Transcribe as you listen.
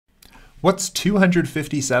What's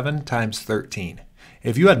 257 times 13?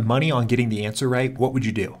 If you had money on getting the answer right, what would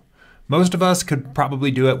you do? Most of us could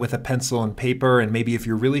probably do it with a pencil and paper, and maybe if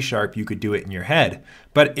you're really sharp, you could do it in your head.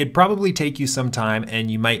 But it'd probably take you some time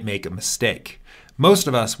and you might make a mistake. Most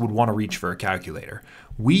of us would want to reach for a calculator.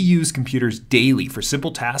 We use computers daily for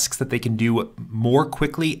simple tasks that they can do more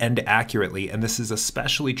quickly and accurately, and this is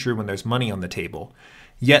especially true when there's money on the table.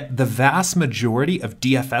 Yet the vast majority of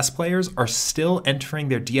DFS players are still entering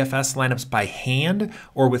their DFS lineups by hand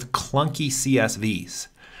or with clunky CSVs.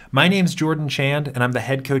 My name's Jordan Chand, and I'm the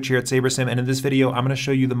head coach here at SaberSim, and in this video, I'm going to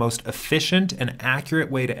show you the most efficient and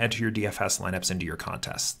accurate way to enter your DFS lineups into your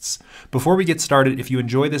contests. Before we get started, if you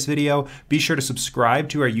enjoy this video, be sure to subscribe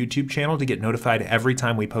to our YouTube channel to get notified every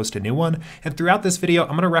time we post a new one. And throughout this video, I'm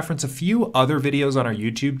going to reference a few other videos on our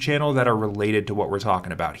YouTube channel that are related to what we're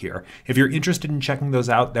talking about here. If you're interested in checking those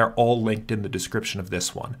out, they're all linked in the description of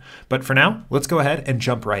this one. But for now, let's go ahead and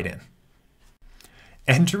jump right in.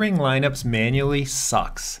 Entering lineups manually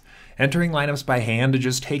sucks. Entering lineups by hand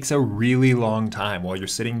just takes a really long time while you're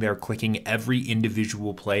sitting there clicking every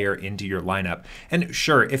individual player into your lineup. And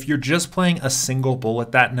sure, if you're just playing a single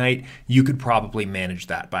bullet that night, you could probably manage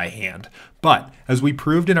that by hand. But as we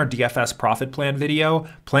proved in our DFS profit plan video,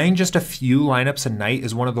 playing just a few lineups a night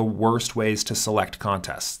is one of the worst ways to select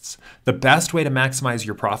contests. The best way to maximize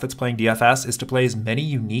your profits playing DFS is to play as many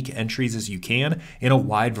unique entries as you can in a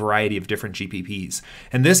wide variety of different GPPs.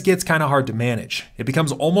 And this gets kind of hard to manage. It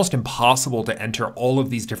becomes almost impossible to enter all of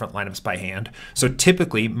these different lineups by hand. So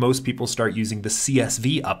typically, most people start using the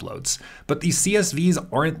CSV uploads. But these CSVs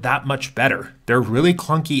aren't that much better. They're really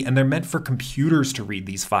clunky and they're meant for computers to read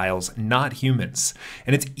these files, not humans.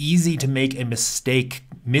 And it's easy to make a mistake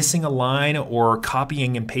missing a line or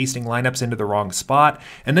copying and pasting lineups into the wrong spot,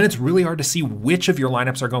 and then it's really hard to see which of your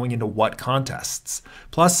lineups are going into what contests.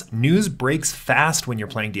 Plus, news breaks fast when you're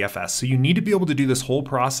playing DFS, so you need to be able to do this whole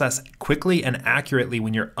process quickly and accurately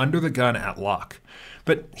when you're under the gun at lock.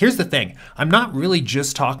 But here's the thing, I'm not really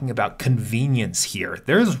just talking about convenience here.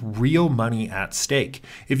 There's real money at stake.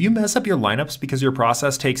 If you mess up your lineups because your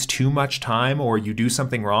process takes too much time or you do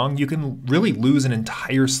something wrong, you can really lose an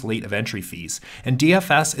entire slate of entry fees. And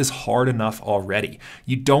DFS is hard enough already.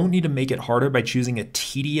 You don't need to make it harder by choosing a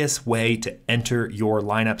tedious way to enter your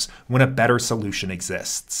lineups when a better solution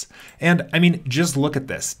exists. And I mean, just look at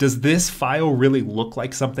this. Does this file really look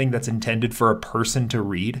like something that's intended for a person to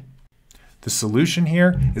read? The solution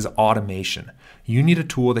here is automation. You need a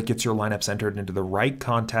tool that gets your lineups entered into the right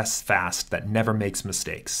contests fast that never makes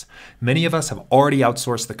mistakes. Many of us have already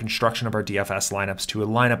outsourced the construction of our DFS lineups to a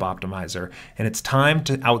lineup optimizer, and it's time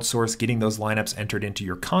to outsource getting those lineups entered into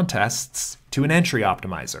your contests to an entry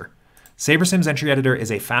optimizer. SaberSim's entry editor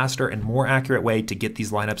is a faster and more accurate way to get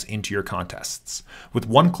these lineups into your contests. With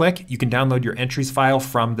one click, you can download your entries file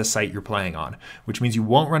from the site you're playing on, which means you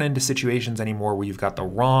won't run into situations anymore where you've got the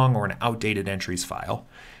wrong or an outdated entries file.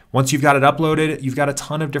 Once you've got it uploaded, you've got a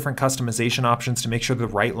ton of different customization options to make sure the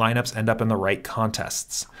right lineups end up in the right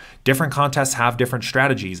contests. Different contests have different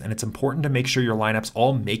strategies, and it's important to make sure your lineups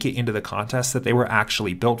all make it into the contests that they were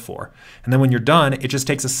actually built for. And then when you're done, it just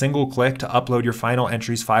takes a single click to upload your final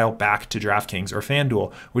entries file back to DraftKings or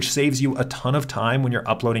FanDuel, which saves you a ton of time when you're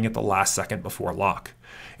uploading it the last second before lock.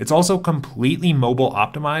 It's also completely mobile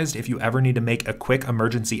optimized if you ever need to make a quick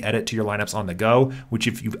emergency edit to your lineups on the go, which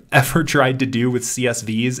if you've ever tried to do with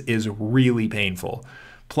CSVs is really painful.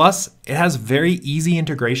 Plus, it has very easy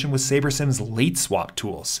integration with SaberSim's late swap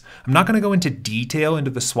tools. I'm not going to go into detail into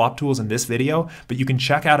the swap tools in this video, but you can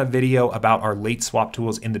check out a video about our late swap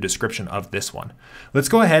tools in the description of this one. Let's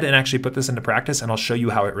go ahead and actually put this into practice and I'll show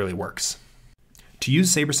you how it really works. To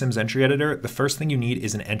use SaberSim's entry editor, the first thing you need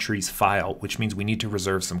is an entries file, which means we need to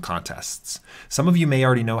reserve some contests. Some of you may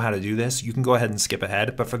already know how to do this. You can go ahead and skip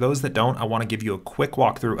ahead, but for those that don't, I want to give you a quick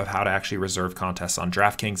walkthrough of how to actually reserve contests on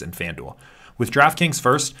DraftKings and FanDuel. With DraftKings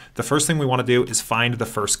first, the first thing we want to do is find the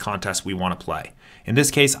first contest we want to play. In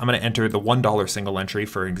this case, I'm going to enter the $1 single entry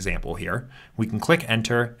for example here. We can click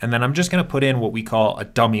enter, and then I'm just going to put in what we call a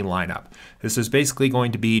dummy lineup. This is basically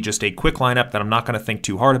going to be just a quick lineup that I'm not going to think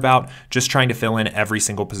too hard about, just trying to fill in every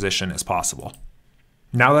single position as possible.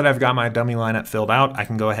 Now that I've got my dummy lineup filled out, I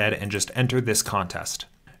can go ahead and just enter this contest.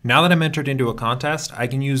 Now that I'm entered into a contest, I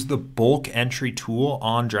can use the bulk entry tool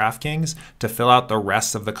on DraftKings to fill out the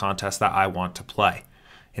rest of the contest that I want to play.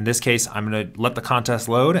 In this case, I'm going to let the contest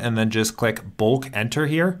load and then just click bulk enter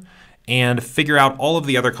here and figure out all of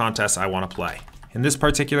the other contests I want to play. In this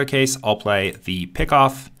particular case, I'll play the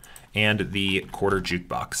pickoff and the quarter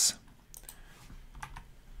jukebox.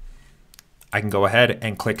 I can go ahead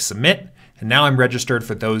and click submit, and now I'm registered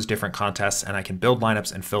for those different contests and I can build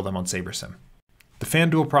lineups and fill them on SaberSim. The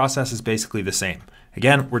FanDuel process is basically the same.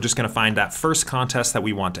 Again, we're just going to find that first contest that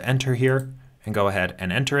we want to enter here and go ahead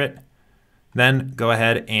and enter it. Then go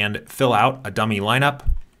ahead and fill out a dummy lineup.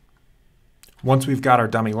 Once we've got our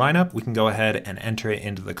dummy lineup, we can go ahead and enter it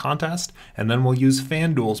into the contest, and then we'll use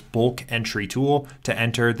FanDuel's bulk entry tool to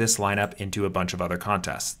enter this lineup into a bunch of other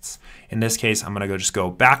contests. In this case, I'm going to just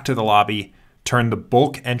go back to the lobby, turn the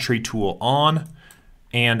bulk entry tool on,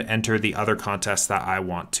 and enter the other contests that I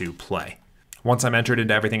want to play. Once I'm entered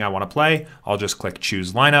into everything I want to play, I'll just click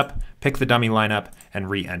choose lineup, pick the dummy lineup, and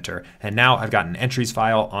re-enter. And now I've got an entries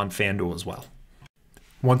file on FanDuel as well.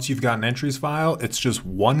 Once you've got an entries file, it's just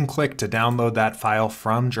one click to download that file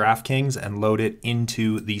from DraftKings and load it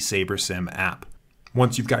into the SaberSim app.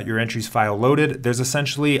 Once you've got your entries file loaded, there's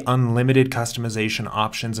essentially unlimited customization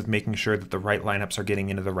options of making sure that the right lineups are getting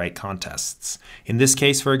into the right contests. In this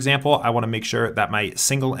case, for example, I want to make sure that my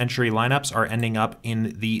single entry lineups are ending up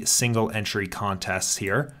in the single entry contests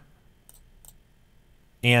here.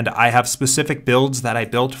 And I have specific builds that I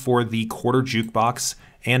built for the quarter jukebox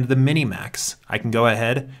and the mini-max. I can go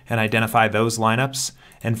ahead and identify those lineups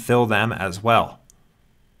and fill them as well.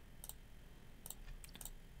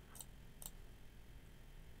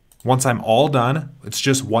 Once I'm all done, it's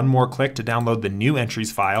just one more click to download the new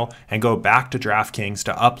entries file and go back to DraftKings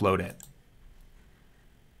to upload it.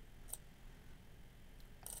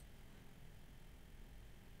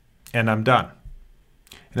 And I'm done.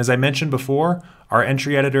 And as I mentioned before, our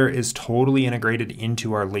entry editor is totally integrated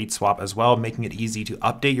into our late swap as well, making it easy to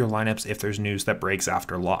update your lineups if there's news that breaks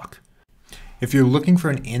after lock. If you're looking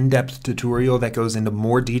for an in-depth tutorial that goes into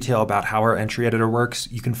more detail about how our entry editor works,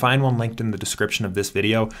 you can find one linked in the description of this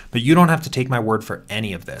video, but you don't have to take my word for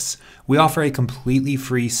any of this. We offer a completely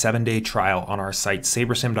free 7-day trial on our site,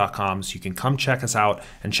 SaberSim.com, so you can come check us out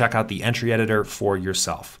and check out the entry editor for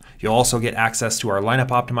yourself. You'll also get access to our lineup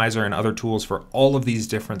optimizer and other tools for all of these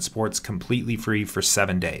different sports completely free for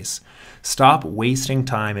 7 days. Stop wasting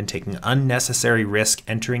time and taking unnecessary risk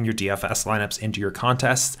entering your DFS lineups into your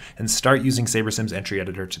contests and start using SaberSim's entry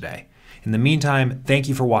editor today. In the meantime, thank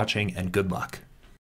you for watching and good luck.